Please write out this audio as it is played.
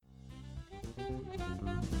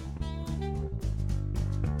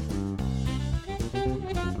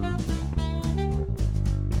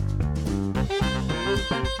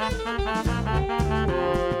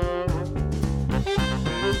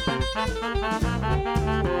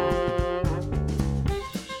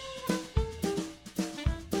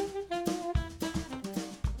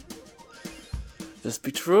This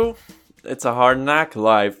be true? It's a hard knock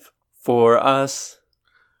life for us.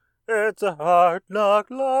 It's a hard knock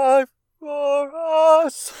life for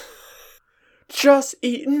us. Just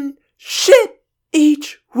eating shit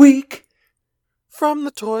each week. From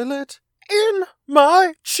the toilet in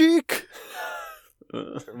my cheek.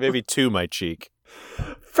 Maybe to my cheek.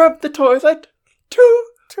 From the toilet to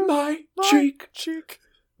my cheek.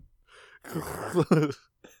 I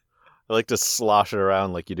like to slosh it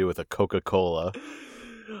around like you do with a Coca-Cola.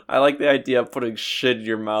 I like the idea of putting shit in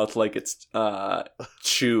your mouth like it's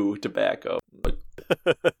chew tobacco.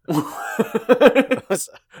 I was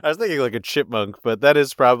thinking like a chipmunk, but that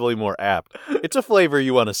is probably more apt. It's a flavor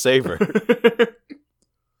you want to savor.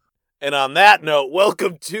 And on that note,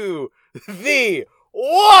 welcome to the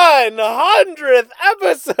 100th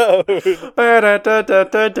episode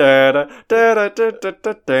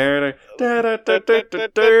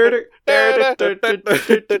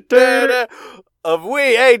of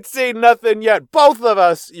We Ain't Seen Nothing Yet. Both of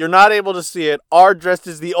us, you're not able to see it, are dressed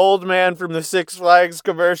as the old man from the Six Flags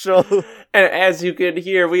commercial. And as you can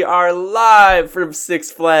hear, we are live from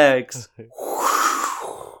Six Flags.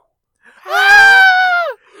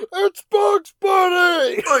 It's Bugs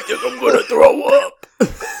Bunny! I think I'm gonna throw up.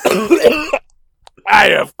 I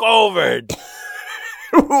have COVID.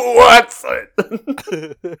 What's it?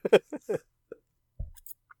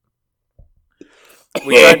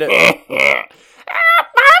 We tried to...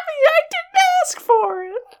 Mommy, I didn't ask for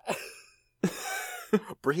it.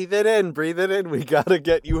 Breathe it in. We gotta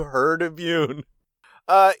get you herd immune.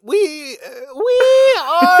 We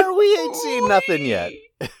ain't seen nothing yet.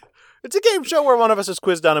 It's a game show where one of us is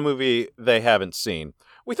quizzed on a movie they haven't seen.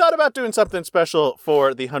 We thought about doing something special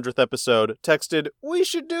for the 100th episode, texted, we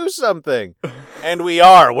should do something. And we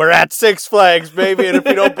are. We're at Six Flags, baby, and if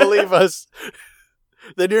you don't believe us,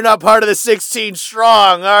 then you're not part of the 16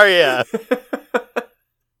 strong, are ya?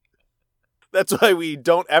 That's why we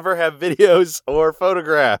don't ever have videos or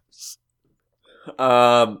photographs.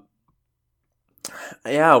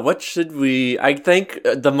 Yeah, what should we... I think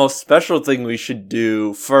the most special thing we should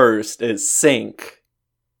do first is sync.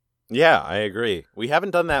 Yeah, I agree. We haven't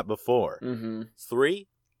done that before. Mm-hmm. 3,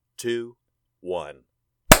 2, 1.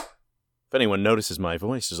 If anyone notices my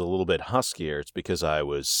voice is a little bit huskier, it's because I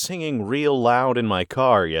was singing real loud in my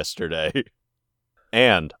car yesterday.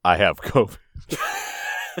 And I have COVID.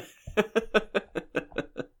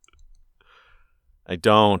 I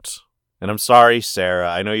don't. And I'm sorry, Sarah.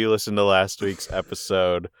 I know you listened to last week's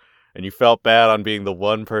episode, and you felt bad on being the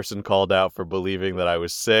one person called out for believing that I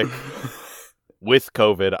was sick. With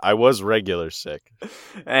COVID, I was regular sick.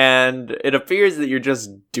 And it appears that you're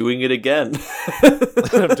just doing it again.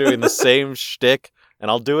 I'm doing the same shtick,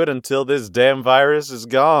 and I'll do it until this damn virus is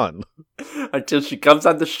gone. Until she comes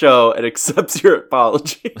on the show and accepts your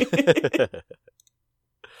apology.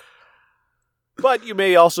 But you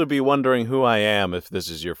may also be wondering who I am if this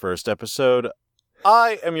is your first episode.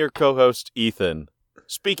 I am your co-host, Ethan.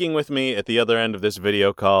 Speaking with me at the other end of this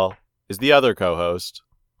video call is the other co-host,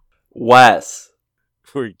 Wes.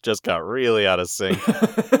 We just got really out of sync.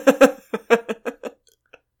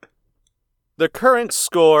 The current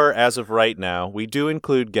score as of right now, we do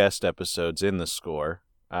include guest episodes in the score,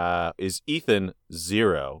 is Ethan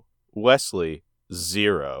 0, Wesley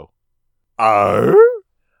 0.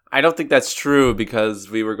 I don't think that's true because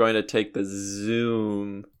we were going to take the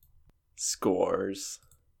Zoom scores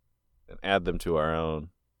and add them to our own.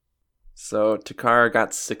 So Takara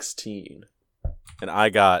got 16. And I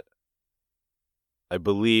got, I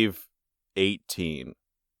believe, 18.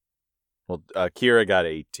 Well, Kira got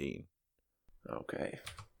 18. Okay.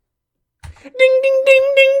 Ding, ding,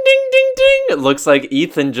 ding, ding, ding, ding, ding. It looks like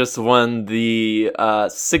Ethan just won the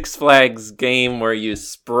Six Flags game where you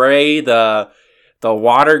spray the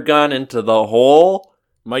water gun into the hole.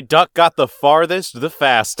 My duck got the farthest, the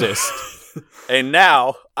fastest. And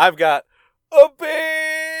now I've got a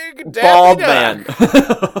big bald Daffy man.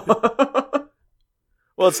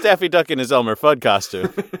 Well, it's Daffy Duck in his Elmer Fudd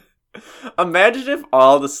costume. Imagine if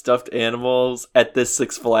all the stuffed animals at this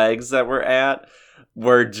Six Flags that we're at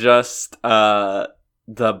were just the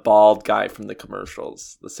bald guy from the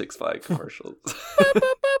commercials, the Six Flags commercials.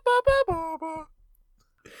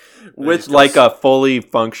 With like a fully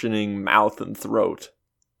functioning mouth and throat.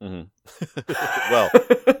 Mm-hmm. Well,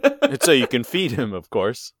 it's so you can feed him, of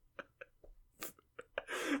course.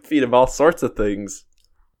 Feed him all sorts of things.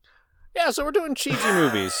 Yeah, so we're doing cheesy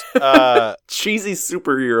movies. Cheesy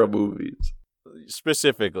superhero movies.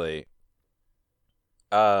 Specifically.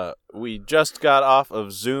 We just got off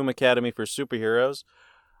of Zoom Academy for Superheroes.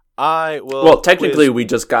 Well, technically, we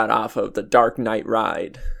just got off of the Dark Knight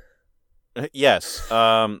ride. Yes.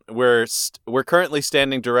 We're currently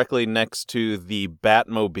standing directly next to the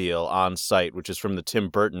Batmobile on site, which is from the Tim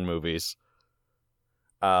Burton movies.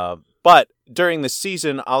 But during the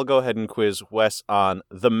season, I'll go ahead and quiz Wes on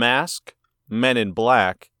The Mask, Men in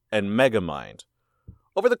Black, and Megamind.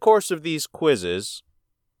 Over the course of these quizzes,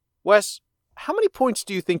 Wes, how many points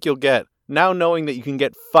do you think you'll get now knowing that you can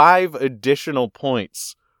get 5 additional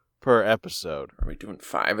points per episode? Are we doing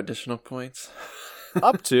 5 additional points?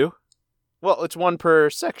 Up to. Well, it's 1 per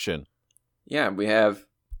section. Yeah, we have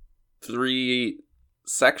 3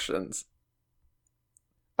 sections.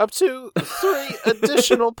 Up to 3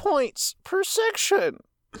 additional points per section.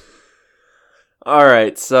 All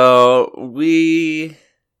right, so we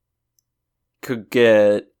could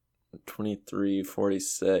get 23,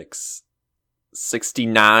 46,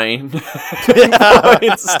 69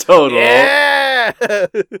 points total. Yeah!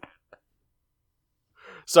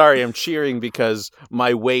 Sorry, I'm cheering because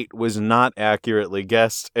my weight was not accurately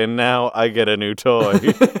guessed, and now I get a new toy.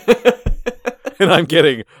 And I'm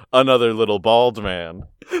getting another little bald man.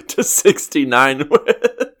 To 69 with.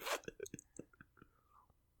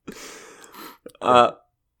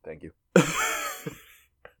 Thank you.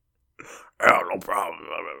 Oh, no problem.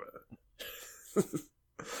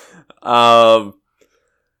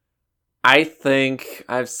 I think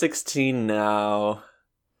I have 16 now,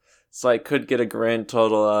 so I could get a grand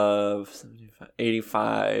total of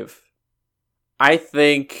 85. I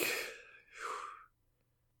think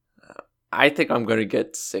I'm going to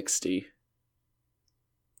get 60.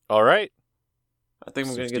 All right. I think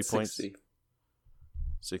I'm going to get 60. Points.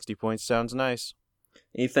 60 points sounds nice.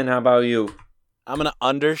 Ethan, how about you? I'm going to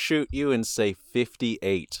undershoot you and say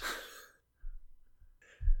 58.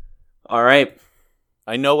 All right.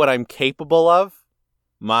 I know what I'm capable of.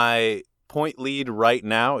 My point lead right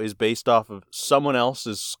now is based off of someone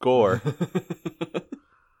else's score.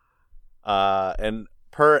 And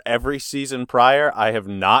per every season prior, I have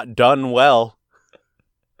not done well.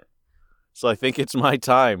 So I think it's my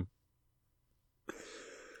time.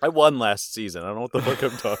 I won last season. I don't know what the fuck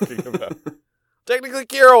I'm talking about. Technically,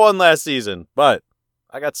 Kira won last season, but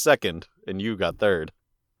I got second, and you got third.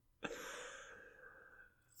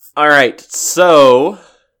 All right, so,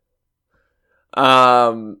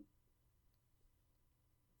 I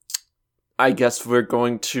guess we're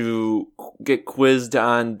going to get quizzed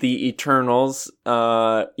on the Eternals.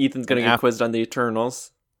 Ethan's going to get quizzed on the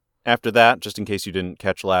Eternals. After that, just in case you didn't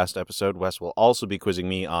catch last episode, Wes will also be quizzing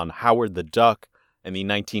me on Howard the Duck and the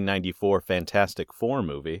 1994 Fantastic Four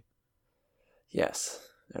movie. Yes,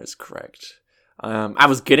 that is correct. I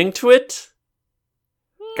was getting to it.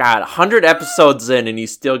 God, 100 episodes in, and you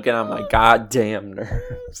still get on my goddamn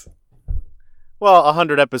nerves. Well,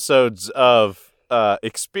 100 episodes of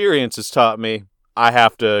experience has taught me I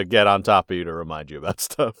have to get on top of you to remind you about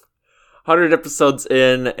stuff. 100 episodes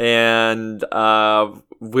in, and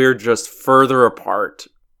we're just further apart.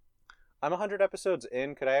 I'm 100 episodes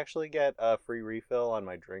in. Could I actually get a free refill on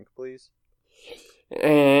my drink, please?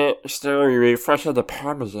 Still refresh the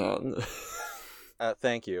Parmesan.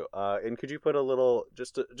 Thank you. And could you put a little,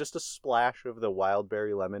 just a splash of the wild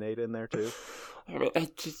berry lemonade in there too? I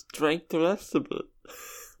just drank the rest of it.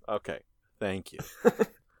 Okay, thank you.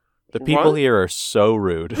 The people here are so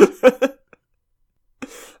rude.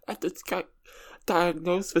 I just got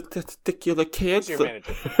diagnosed with testicular cancer.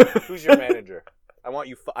 Who's your manager? I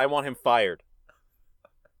want him fired.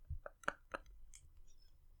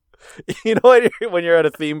 You know when you're at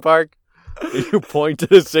a theme park, you point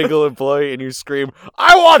at a single employee and you scream,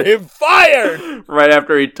 "I want him fired!" Right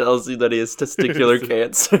after he tells you that he has testicular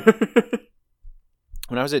cancer.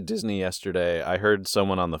 When I was at Disney yesterday, I heard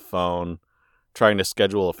someone on the phone trying to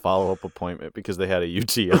schedule a follow-up appointment because they had a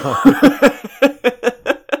UTI.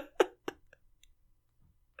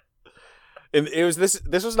 And it was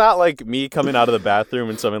this was not like me coming out of the bathroom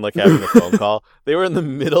and someone like having a phone call. They were in the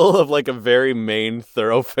middle of like a very main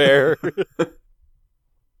thoroughfare.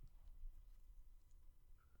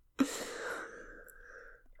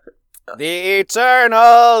 The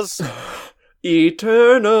Eternals!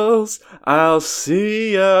 Eternals, I'll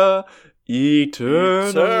see ya.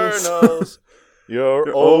 Eternals.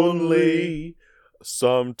 You're only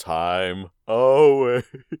some time away.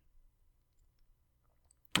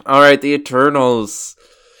 Alright, The Eternals.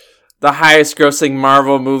 The highest grossing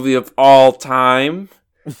Marvel movie of all time.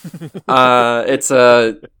 It's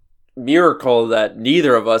a miracle that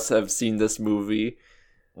neither of us have seen this movie.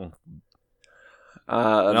 And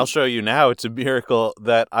I'll show you now. It's a miracle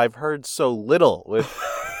that I've heard so little with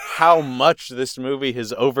how much this movie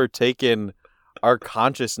has overtaken our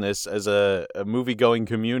consciousness as a movie-going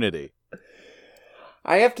community.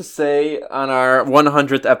 I have to say, on our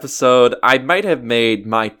 100th episode, I might have made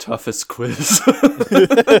my toughest quiz.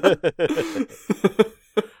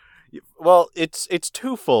 Well, it's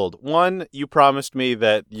twofold. One, you promised me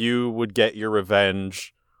that you would get your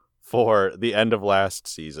revenge for the end of last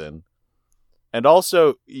season. And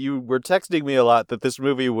also, you were texting me a lot that this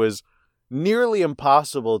movie was nearly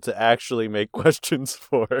impossible to actually make questions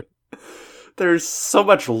for. There's so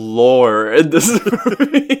much lore in this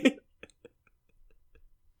movie.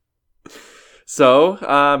 So,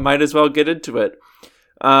 might as well get into it.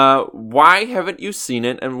 Why haven't you seen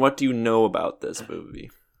it, and what do you know about this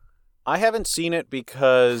movie? I haven't seen it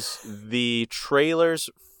because the trailers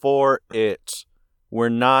for it were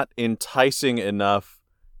not enticing enough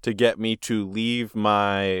to get me to leave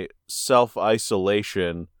my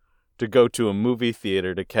self-isolation to go to a movie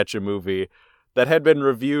theater to catch a movie that had been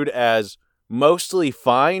reviewed as mostly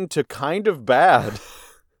fine to kind of bad.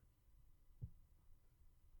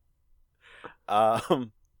 But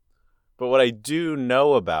what I do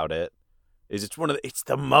know about it is it's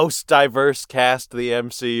the most diverse cast the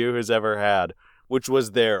MCU has ever had, which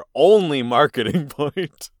was their only marketing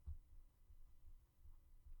point.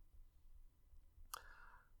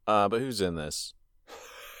 But who's in this?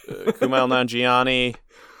 Kumail Nanjiani,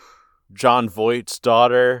 Jon Voight's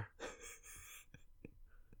daughter.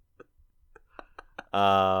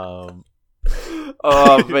 Oh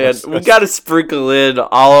man, we gotta sprinkle in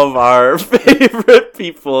all of our favorite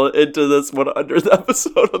people into this 100th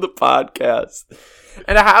episode of the podcast.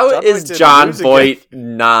 And how is Jon Voight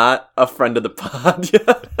not a friend of the pod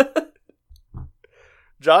yet?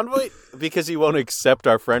 Jon Voight, because he won't accept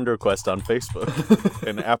our friend request on Facebook,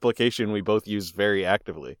 an application we both use very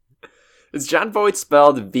actively. Is Jon Voight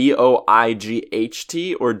spelled Voight or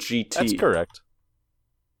GT? That's correct.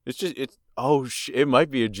 It might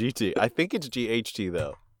be a GT. I think it's GHT,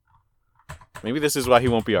 though. Maybe this is why he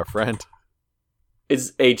won't be our friend.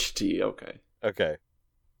 It's HT, okay. Okay.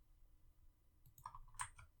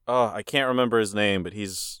 Oh, I can't remember his name, but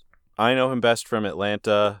I know him best from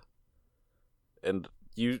Atlanta, and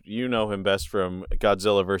you know him best from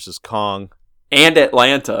Godzilla vs. Kong. And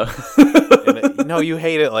Atlanta. No, you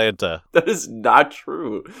hate Atlanta. That is not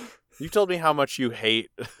true. You told me how much you hate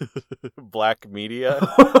black media.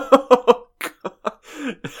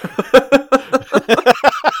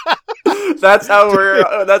 That's how we're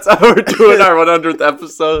doing our 100th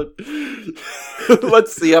episode.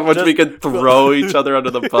 Let's see how much we can throw each other under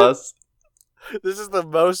the bus. This is the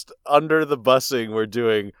most under the busing we're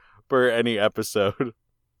doing for any episode.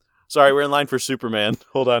 Sorry, we're in line for Superman.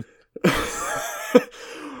 Hold on.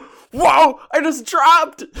 Whoa! I just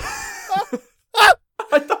dropped!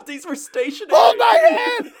 I thought these were stationary. Hold my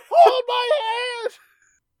hand! Hold my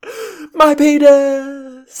hand! My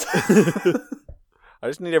penis! I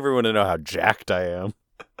just need everyone to know how jacked I am.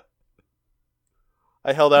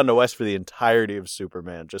 I held on to Wes for the entirety of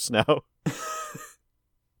Superman just now.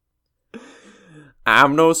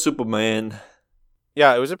 I'm no Superman.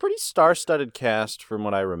 Yeah, it was a pretty star-studded cast from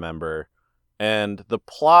what I remember. And the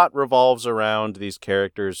plot revolves around these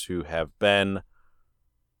characters who have been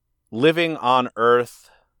living on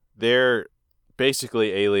Earth. They're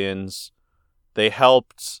basically aliens. They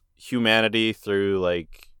helped humanity through,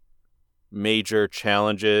 major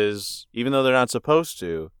challenges, even though they're not supposed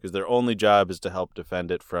to, because their only job is to help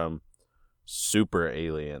defend it from super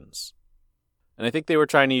aliens. And I think they were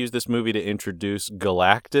trying to use this movie to introduce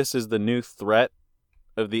Galactus as the new threat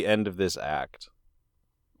of the end of this act.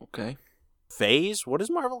 Okay. Phase? What is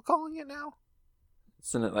Marvel calling it now?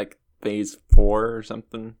 Isn't it Phase 4 or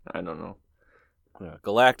something? I don't know. Yeah,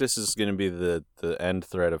 Galactus is going to be the end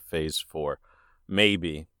threat of Phase 4.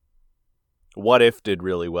 Maybe. What If did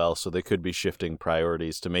really well, so they could be shifting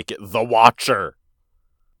priorities to make it The Watcher.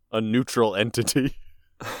 A neutral entity.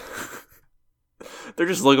 They're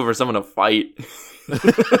just looking for someone to fight.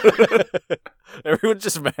 Everyone's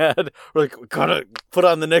just mad. We're we gotta put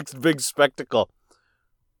on the next big spectacle.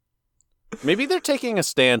 Maybe they're taking a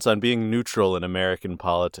stance on being neutral in American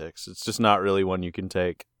politics. It's just not really one you can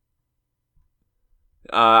take.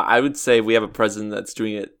 I would say we have a president that's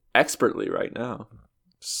doing it expertly right now.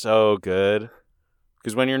 So good.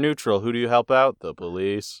 Because when you're neutral, who do you help out? The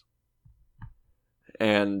police.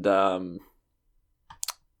 And,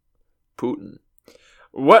 Putin.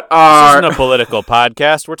 This isn't a political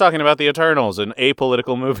podcast. We're talking about the Eternals, an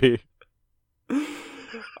apolitical movie.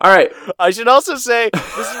 All right. I should also say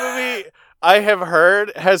this movie, I have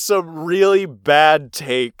heard, has some really bad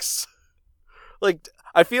takes. Like,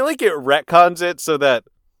 I feel like it retcons it so that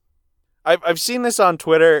I've seen this on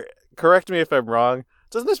Twitter. Correct me if I'm wrong.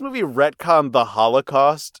 Doesn't this movie retcon the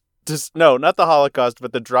Holocaust? No, not the Holocaust,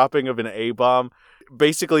 but the dropping of an A-bomb,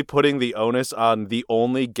 basically putting the onus on the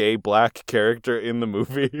only gay black character in the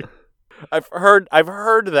movie. I've heard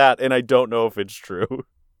that, and I don't know if it's true.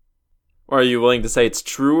 Or are you willing to say it's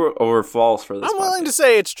true or false for this? I'm willing to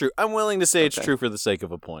say it's true. I'm willing to say it's true for the sake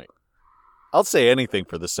of a point. I'll say anything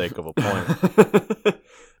for the sake of a point.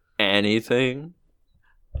 Anything?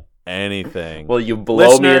 Anything. Will you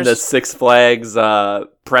blow me in the Six Flags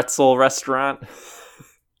pretzel restaurant?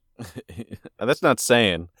 That's not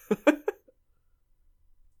saying.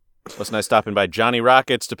 Wasn't I stopping by Johnny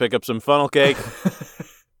Rockets to pick up some funnel cake?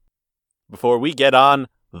 Before we get on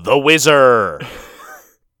The Wizard.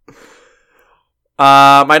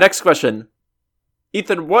 My next question.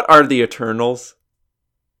 Ethan, what are the Eternals?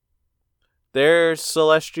 They're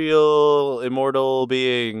celestial, immortal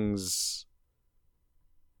beings.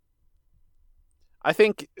 I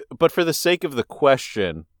think, but for the sake of the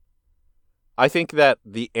question, I think that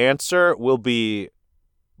the answer will be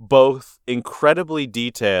both incredibly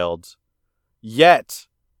detailed, yet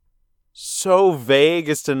so vague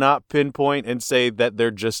as to not pinpoint and say that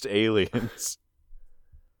they're just aliens.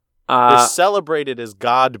 They're celebrated as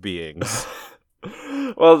god beings.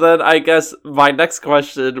 Well, then I guess my next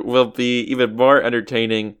question will be even more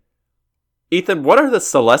entertaining. Ethan, what are the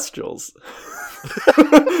Celestials?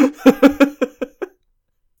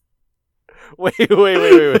 Wait.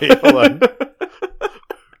 Hold on.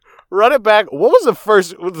 Run it back. What was the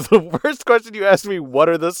first question you asked me? What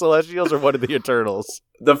are the Celestials or what are the Eternals?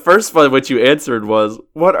 The first one which you answered was,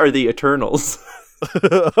 what are the Eternals?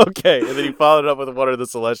 Okay, and then you followed it up with what are the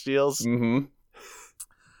Celestials? Mm-hmm.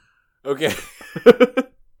 Okay.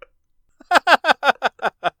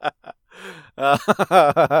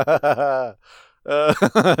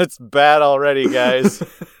 It's bad already, guys.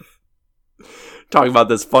 Talking about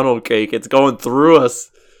this funnel cake, it's going through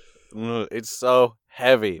us. It's so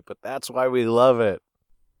heavy, but that's why we love it.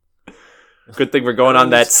 Good thing we're going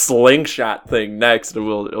on that slingshot thing next, and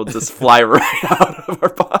it'll just fly right out of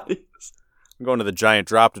our bodies. I'm going to the giant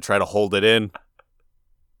drop to try to hold it in.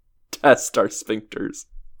 Test our sphincters.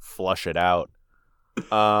 Flush it out.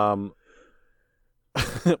 Why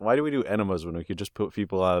do we do enemas when we could just put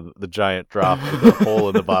people on the giant drop with a hole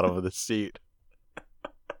in the bottom of the seat?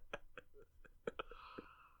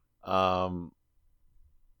 The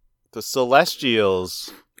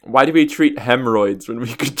Celestials. Why do we treat hemorrhoids when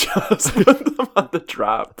we could just put them on the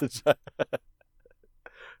drop?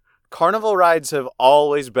 Carnival rides have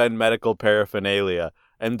always been medical paraphernalia,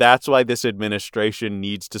 and that's why this administration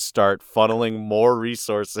needs to start funneling more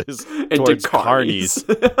resources towards carnies.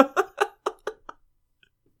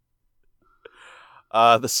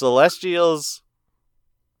 The Celestials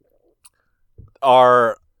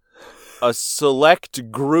are a select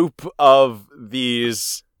group of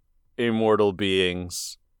these immortal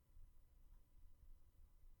beings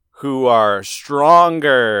who are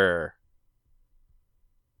stronger.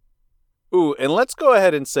 Ooh, and let's go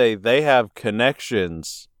ahead and say they have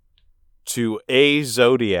connections to a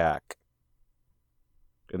Zodiac.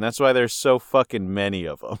 And that's why there's so fucking many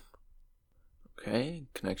of them. Okay,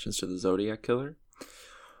 connections to the Zodiac Killer.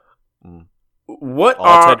 Ted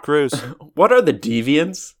Cruz. What are the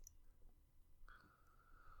Deviants?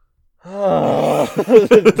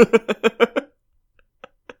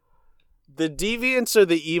 The Deviants are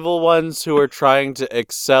the evil ones who are trying to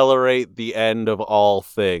accelerate the end of all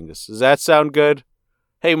things. Does that sound good?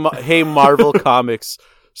 Hey, Marvel Comics,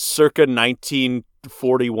 circa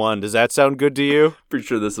 1941. Does that sound good to you? Pretty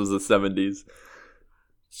sure this was the 70s.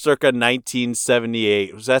 Circa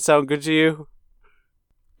 1978. Does that sound good to you?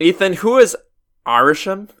 Ethan, who is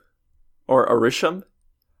Arishem? Or Arishem?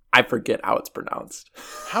 I forget how it's pronounced.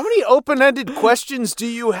 How many open-ended questions do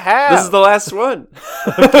you have? This is the last one.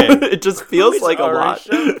 Okay. It just feels like a lot.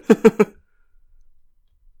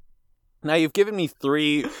 Now, you've given me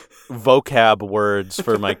 3 vocab words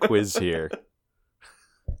for my quiz here.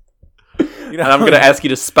 And I'm going to ask you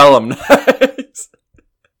to spell them next.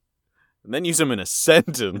 And then use them in a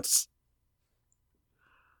sentence.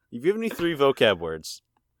 You've given me 3 vocab words.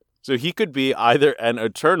 So he could be either an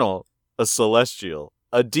Eternal, a Celestial,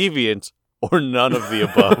 a Deviant, or none of the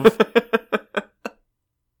above.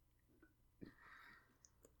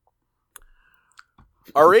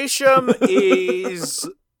 Arishem is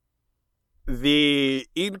the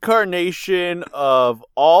incarnation of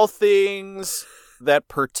all things that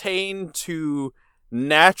pertain to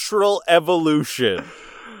natural evolution.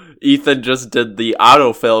 Ethan just did the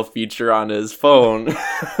autofill feature on his phone.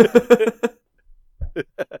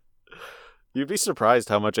 You'd be surprised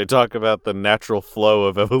how much I talk about the natural flow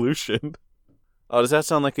of evolution. Oh, does that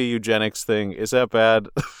sound like a eugenics thing? Is that bad?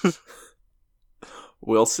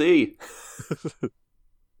 We'll see.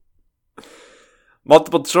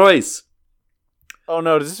 Multiple choice. Oh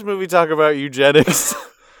no, does this movie talk about eugenics?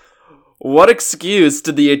 What excuse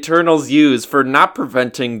did the Eternals use for not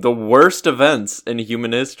preventing the worst events in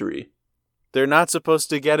human history? They're not supposed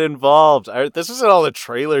to get involved. This isn't all the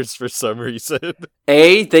trailers for some reason.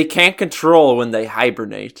 A, they can't control when they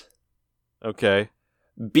hibernate. Okay.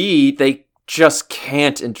 B, they just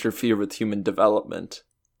can't interfere with human development.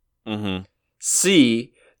 Mm-hmm.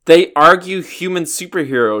 C, they argue human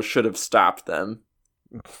superheroes should have stopped them.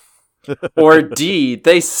 Or D,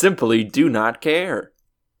 they simply do not care.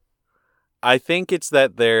 I think it's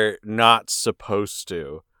that they're not supposed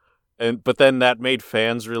to. But then that made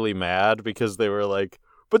fans really mad because they were like,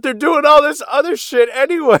 but they're doing all this other shit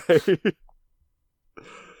anyway.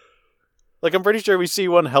 Like, I'm pretty sure we see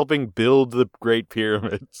one helping build the Great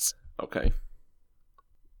Pyramids. Okay.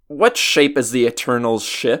 What shape is the Eternals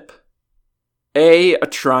ship? A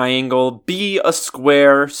triangle, B, a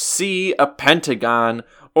square, C, a pentagon,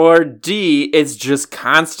 or D, it's just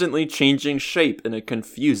constantly changing shape in a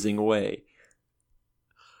confusing way.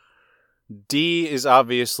 D is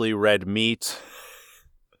obviously red meat.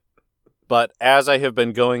 But as I have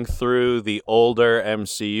been going through the older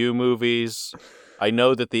MCU movies, I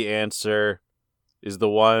know that the answer is the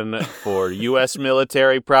one for U.S.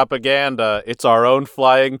 military propaganda. It's our own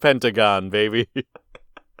flying Pentagon, baby.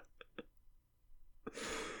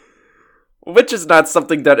 Which is not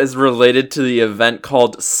something that is related to the event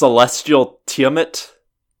called Celestial Tiamat.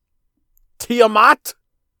 Tiamat?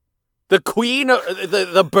 The queen,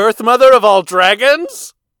 the birth mother of all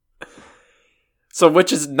dragons? So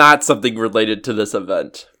which is not something related to this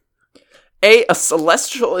event. A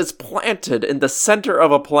celestial is planted in the center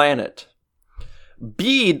of a planet.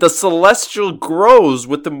 B, the celestial grows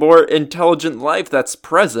with the more intelligent life that's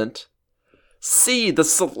present. C, the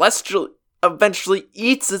celestial eventually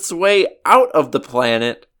eats its way out of the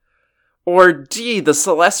planet. Or D, the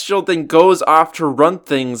celestial then goes off to run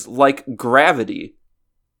things like gravity.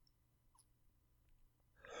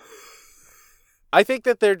 I think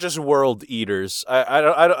that they're just world eaters.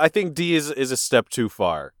 I think D is a step too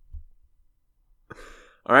far.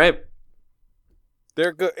 All right.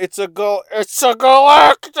 It's a Galactus.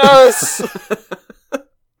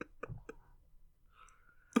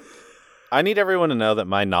 I need everyone to know that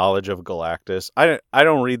my knowledge of Galactus, I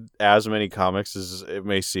don't read as many comics as it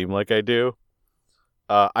may seem like I do.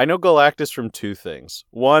 I know Galactus from two things.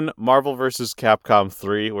 One, Marvel vs. Capcom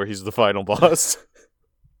 3, where he's the final boss.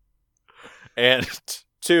 And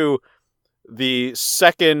two, the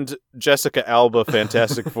second Jessica Alba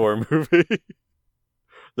Fantastic Four movie,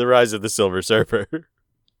 The Rise of the Silver Surfer.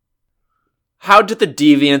 How did the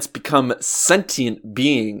Deviants become sentient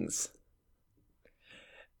beings?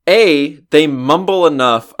 A, they mumble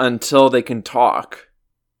enough until they can talk.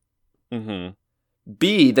 Mm-hmm.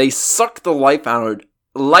 B, they suck the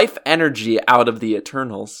life energy out of the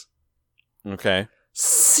Eternals. Okay.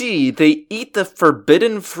 C, they eat the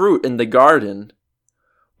forbidden fruit in the garden.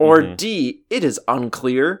 Or D, it is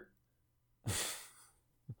unclear.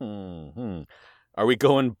 Mm-hmm. Are we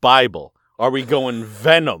going Bible? Are we going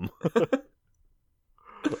Venom?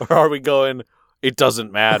 Or are we going, it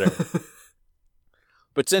doesn't matter?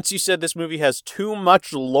 But since you said this movie has too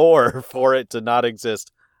much lore for it to not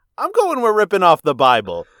exist, I'm going we're ripping off the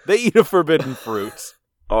Bible. They eat a forbidden fruit.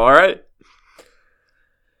 All right.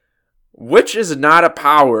 Which is not a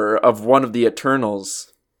power of one of the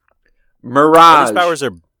Eternals? Mirage. These powers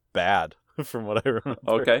are bad, from what I remember.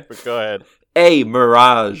 Okay. But go ahead. A,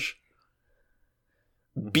 Mirage.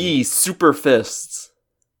 B, Super Fists.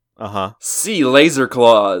 Uh-huh. C, Laser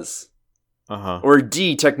Claws. Uh-huh. Or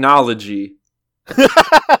D, Technology.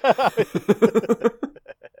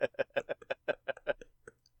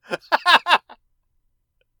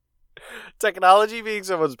 Technology being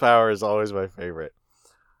someone's power is always my favorite.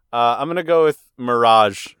 I'm going to go with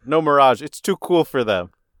Mirage. No, Mirage. It's too cool for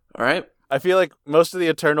them. All right. I feel like most of the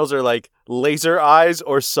Eternals are like laser eyes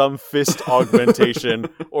or some fist augmentation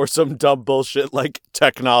or some dumb bullshit like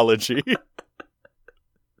technology.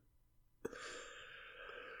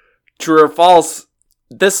 True or false,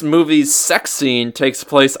 this movie's sex scene takes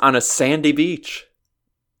place on a sandy beach.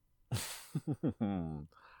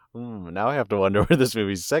 Now I have to wonder where this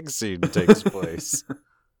movie's sex scene takes place.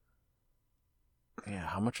 Yeah,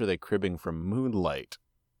 how much are they cribbing from Moonlight?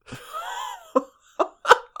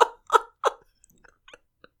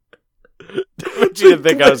 bet you didn't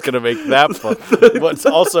think I was going to make that fun.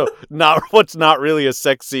 What's not really a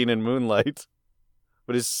sex scene in Moonlight,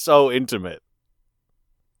 but is so intimate.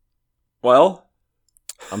 Well,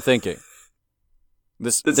 I'm thinking.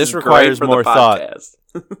 This is requires great for more the thought. podcast.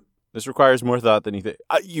 This requires more thought than you think.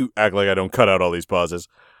 You act like I don't cut out all these pauses.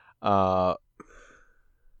 False.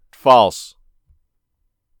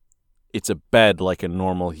 It's a bed like a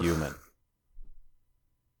normal human.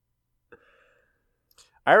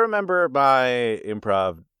 I remember my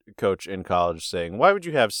improv coach in college saying, "Why would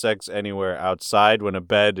you have sex anywhere outside when a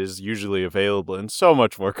bed is usually available and so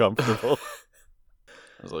much more comfortable?"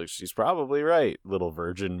 I was like, she's probably right. Little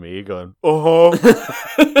virgin me going,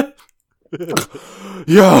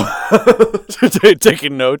 yeah.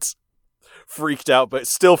 Taking notes. Freaked out, but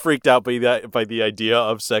still freaked out by the idea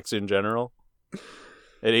of sex in general.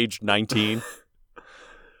 At age 19.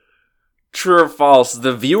 True or false,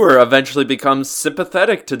 the viewer eventually becomes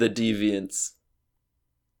sympathetic to the deviants.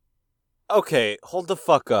 Okay, hold the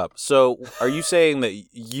fuck up. So, are you saying that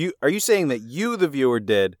you, the viewer,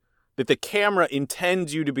 did, that the camera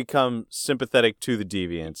intends you to become sympathetic to the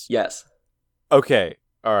deviants? Yes. Okay,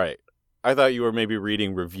 all right. I thought you were maybe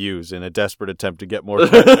reading reviews in a desperate attempt to get more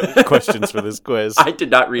questions for this quiz. I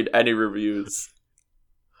did not read any reviews.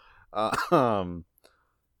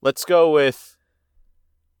 Let's go with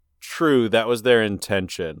true. That was their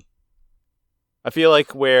intention. I feel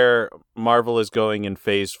like where Marvel is going in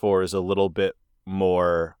Phase 4 is a little bit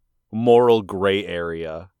more moral gray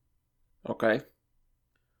area. Okay.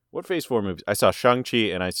 What Phase 4 movies? I saw Shang-Chi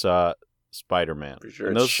and I saw Spider-Man. Pretty sure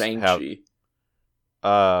and it's Shang-Chi.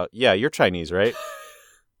 Yeah, you're Chinese, right?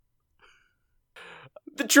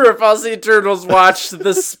 The True or False Eternals watched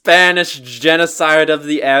the Spanish genocide of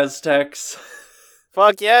the Aztecs.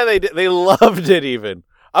 Fuck yeah, they loved it even.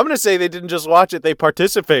 I'm going to say they didn't just watch it, they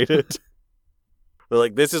participated. They're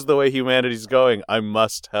like, this is the way humanity's going. I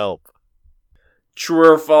must help.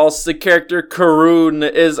 True or false, the character Karun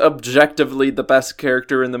is objectively the best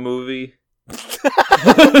character in the movie.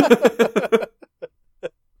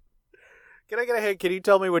 Can I get a hint? Can you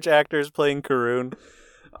tell me which actor is playing Karun?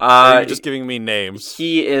 Or are you just giving me names?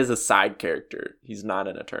 He is a side character. He's not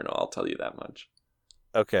an Eternal, I'll tell you that much.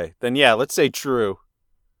 Okay, then yeah, let's say true.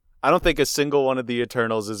 I don't think a single one of the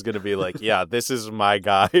Eternals is going to be like, yeah, this is my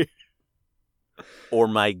guy. Or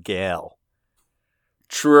my gal.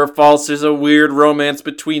 True or false, there's a weird romance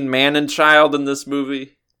between man and child in this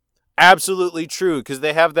movie. Absolutely true, because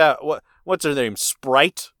they have that, what's her name,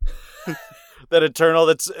 Sprite? That Eternal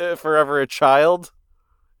that's forever a child?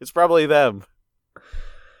 It's probably them.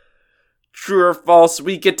 True or false,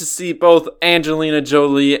 we get to see both Angelina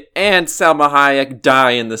Jolie and Salma Hayek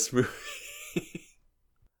die in this movie.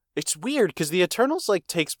 It's weird, because the Eternals,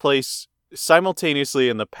 takes place simultaneously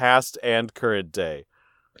in the past and current day.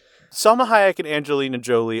 Salma Hayek and Angelina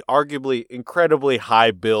Jolie, arguably incredibly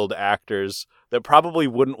high-billed actors that probably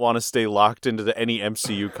wouldn't want to stay locked into any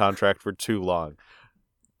MCU contract for too long.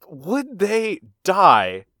 Would they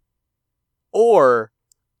die? Or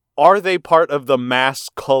are they part of the mass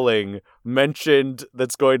culling mentioned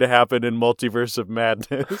that's going to happen in Multiverse of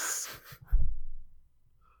Madness?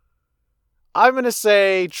 I'm going to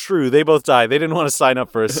say true. They both die. They didn't want to sign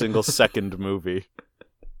up for a single second movie.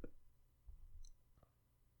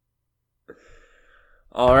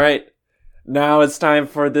 All right. Now it's time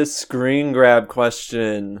for this screen grab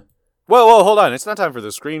question. Whoa, hold on. It's not time for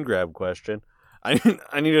the screen grab question. I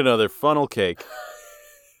need another funnel cake.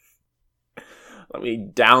 Let me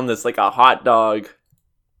down this like a hot dog.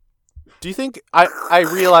 Do you think... I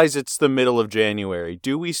realize it's the middle of January.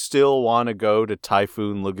 Do we still want to go to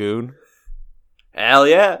Typhoon Lagoon? Hell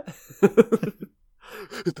yeah. I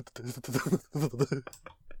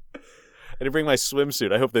didn't bring my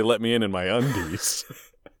swimsuit. I hope they let me in my undies.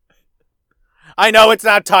 I know it's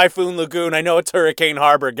not Typhoon Lagoon. I know it's Hurricane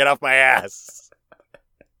Harbor. Get off my ass.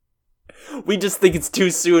 We just think it's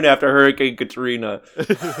too soon after Hurricane Katrina.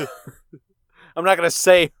 I'm not going to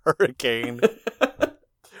say hurricane.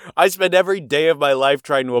 I spend every day of my life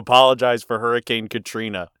trying to apologize for Hurricane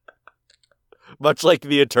Katrina. Much like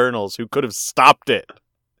the Eternals, who could have stopped it.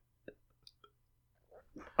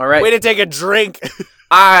 All right. Way to take a drink.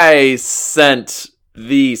 I sent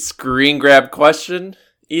the screen grab question.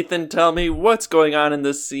 Ethan, tell me what's going on in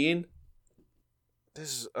this scene.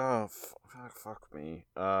 This is... fuck me.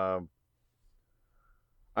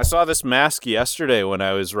 I saw this mask yesterday when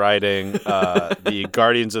I was riding the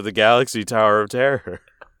Guardians of the Galaxy Tower of Terror.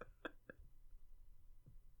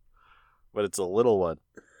 But it's a little one.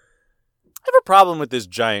 I have a problem with this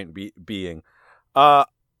giant being.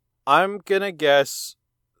 I'm gonna guess...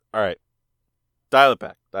 Alright. Dial it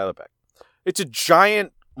back. It's a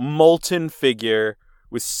giant molten figure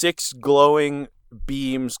with 6 glowing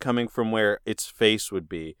beams coming from where its face would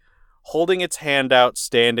be, holding its hand out,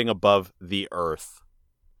 standing above the earth.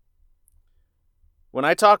 When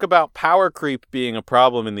I talk about power creep being a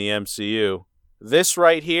problem in the MCU, this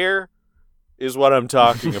right here is what I'm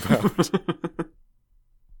talking about.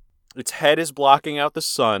 Its head is blocking out the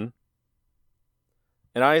sun,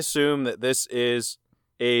 and I assume that this is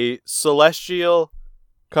a celestial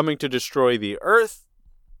coming to destroy the Earth.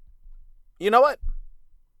 You know what?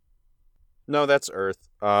 No, that's Earth.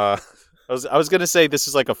 I was going to say this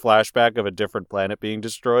is like a flashback of a different planet being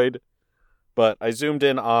destroyed, but I zoomed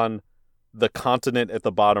in on the continent at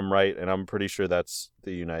the bottom right, and I'm pretty sure that's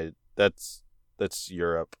that's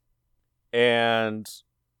Europe. And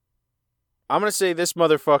I'm going to say this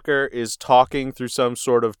motherfucker is talking through some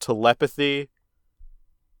sort of telepathy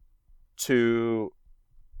to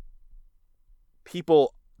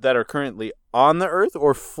people that are currently on the Earth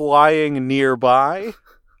or flying nearby.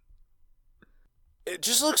 It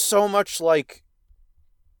just looks so much like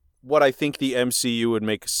what I think the MCU would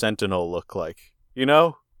make Sentinel look like, you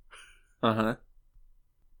know? Uh-huh.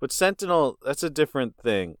 But Sentinel, that's a different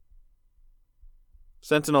thing.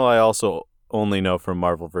 Sentinel I also only know from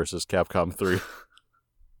Marvel vs. Capcom 3.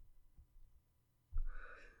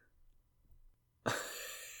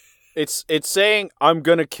 It's saying, I'm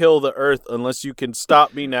gonna kill the Earth unless you can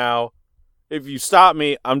stop me now. If you stop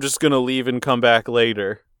me, I'm just gonna leave and come back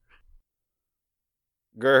later.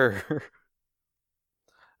 Grr.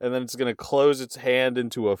 And then it's gonna close its hand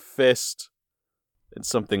into a fist, and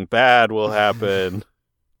something bad will happen.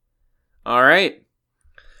 All right.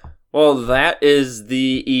 Well, that is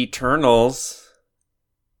the Eternals.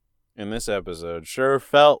 And this episode sure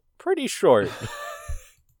felt pretty short.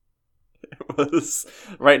 It was.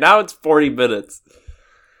 Right now it's 40 minutes.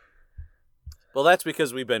 Well, that's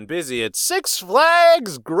because we've been busy at Six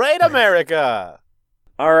Flags Great America.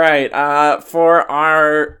 All right. For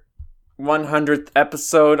our 100th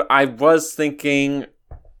episode, I was thinking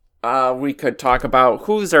we could talk about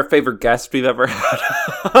who's our favorite guest we've ever had.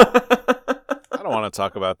 I don't want to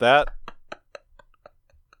talk about that.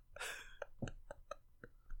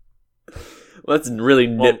 Let's really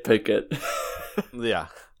nitpick it. Yeah.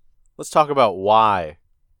 Let's talk about why.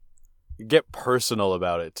 Get personal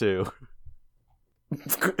about it, too.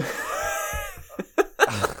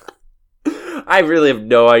 I really have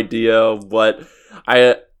no idea what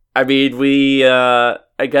I mean, we I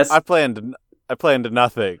guess I planned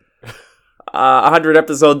nothing. 100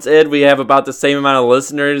 episodes in, we have about the same amount of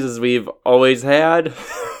listeners as we've always had.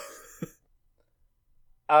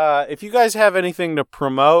 If you guys have anything to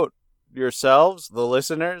promote yourselves, the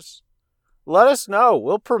listeners, let us know.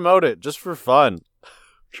 We'll promote it just for fun.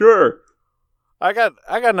 Sure. I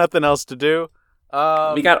got nothing else to do.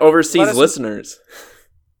 We got overseas listeners.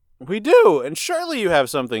 We do, and surely you have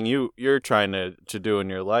something you're trying to do in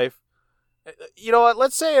your life. You know what?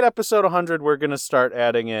 Let's say at episode 100 we're going to start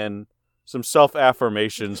adding in some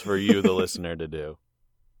self-affirmations for you, the listener, to do.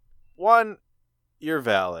 1, you're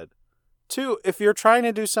valid. 2, if you're trying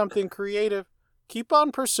to do something creative, keep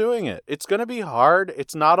on pursuing it. It's going to be hard.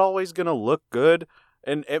 It's not always going to look good,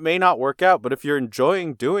 and it may not work out, but if you're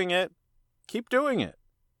enjoying doing it, keep doing it.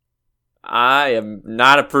 I am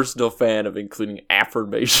not a personal fan of including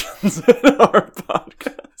affirmations in our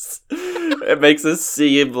podcast. It makes us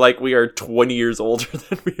seem like we are 20 years older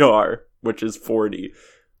than we are, which is 40.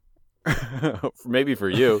 Maybe for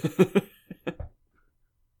you.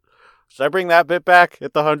 Should I bring that bit back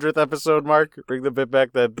at the 100th episode mark? Bring the bit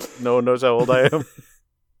back that no one knows how old I am?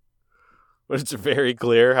 But it's very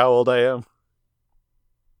clear how old I am.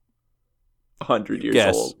 100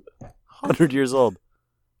 years old. 100 years old.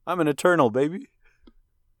 I'm an eternal, baby.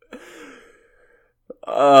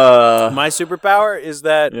 My superpower is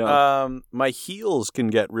that my heels can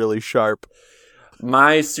get really sharp.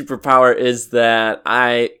 My superpower is that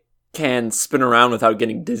I can spin around without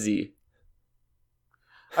getting dizzy.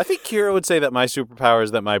 I think Kira would say that my superpower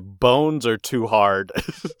is that my bones are too hard.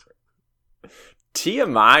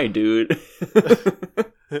 TMI, dude.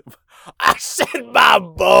 I said my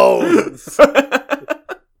bones!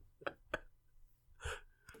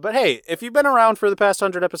 But hey, if you've been around for the past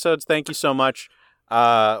 100 episodes, thank you so much.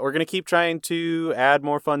 We're going to keep trying to add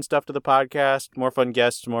more fun stuff to the podcast, more fun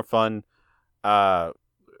guests, more fun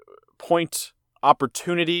point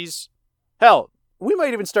opportunities. Hell, we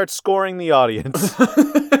might even start scoring the audience.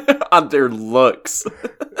 On their looks.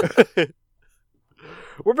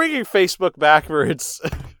 We're bringing Facebook back for its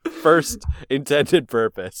first intended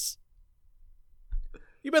purpose.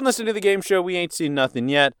 You've been listening to the game show. We ain't seen nothing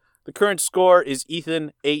yet. The current score is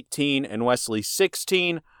Ethan 18 and Wesley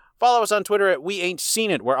 16. Follow us on Twitter at We Ain't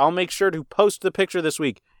Seen It, where I'll make sure to post the picture this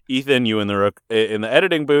week. Ethan, you in the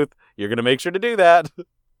editing booth, you're going to make sure to do that.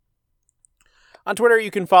 On Twitter,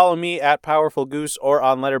 you can follow me at Powerful Goose or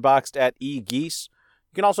on Letterboxd at eGeese.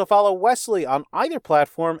 You can also follow Wesley on either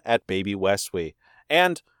platform at Baby Wesley.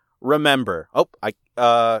 And remember,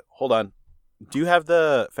 hold on. Do you have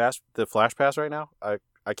the Flash Pass right now? I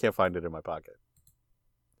can't find it in my pocket.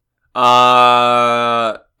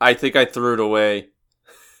 I think I threw it away.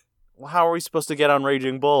 Well, how are we supposed to get on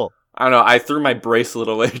Raging Bull? I don't know. I threw my bracelet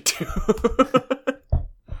away too.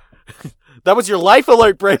 That was your Life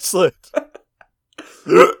Alert bracelet.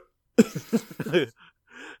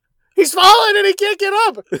 He's falling and he can't get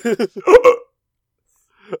up.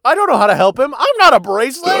 I don't know how to help him. I'm not a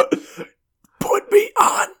bracelet. Put me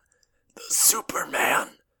on the Superman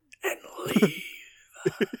and leave.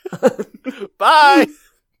 Bye.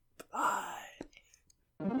 Bye.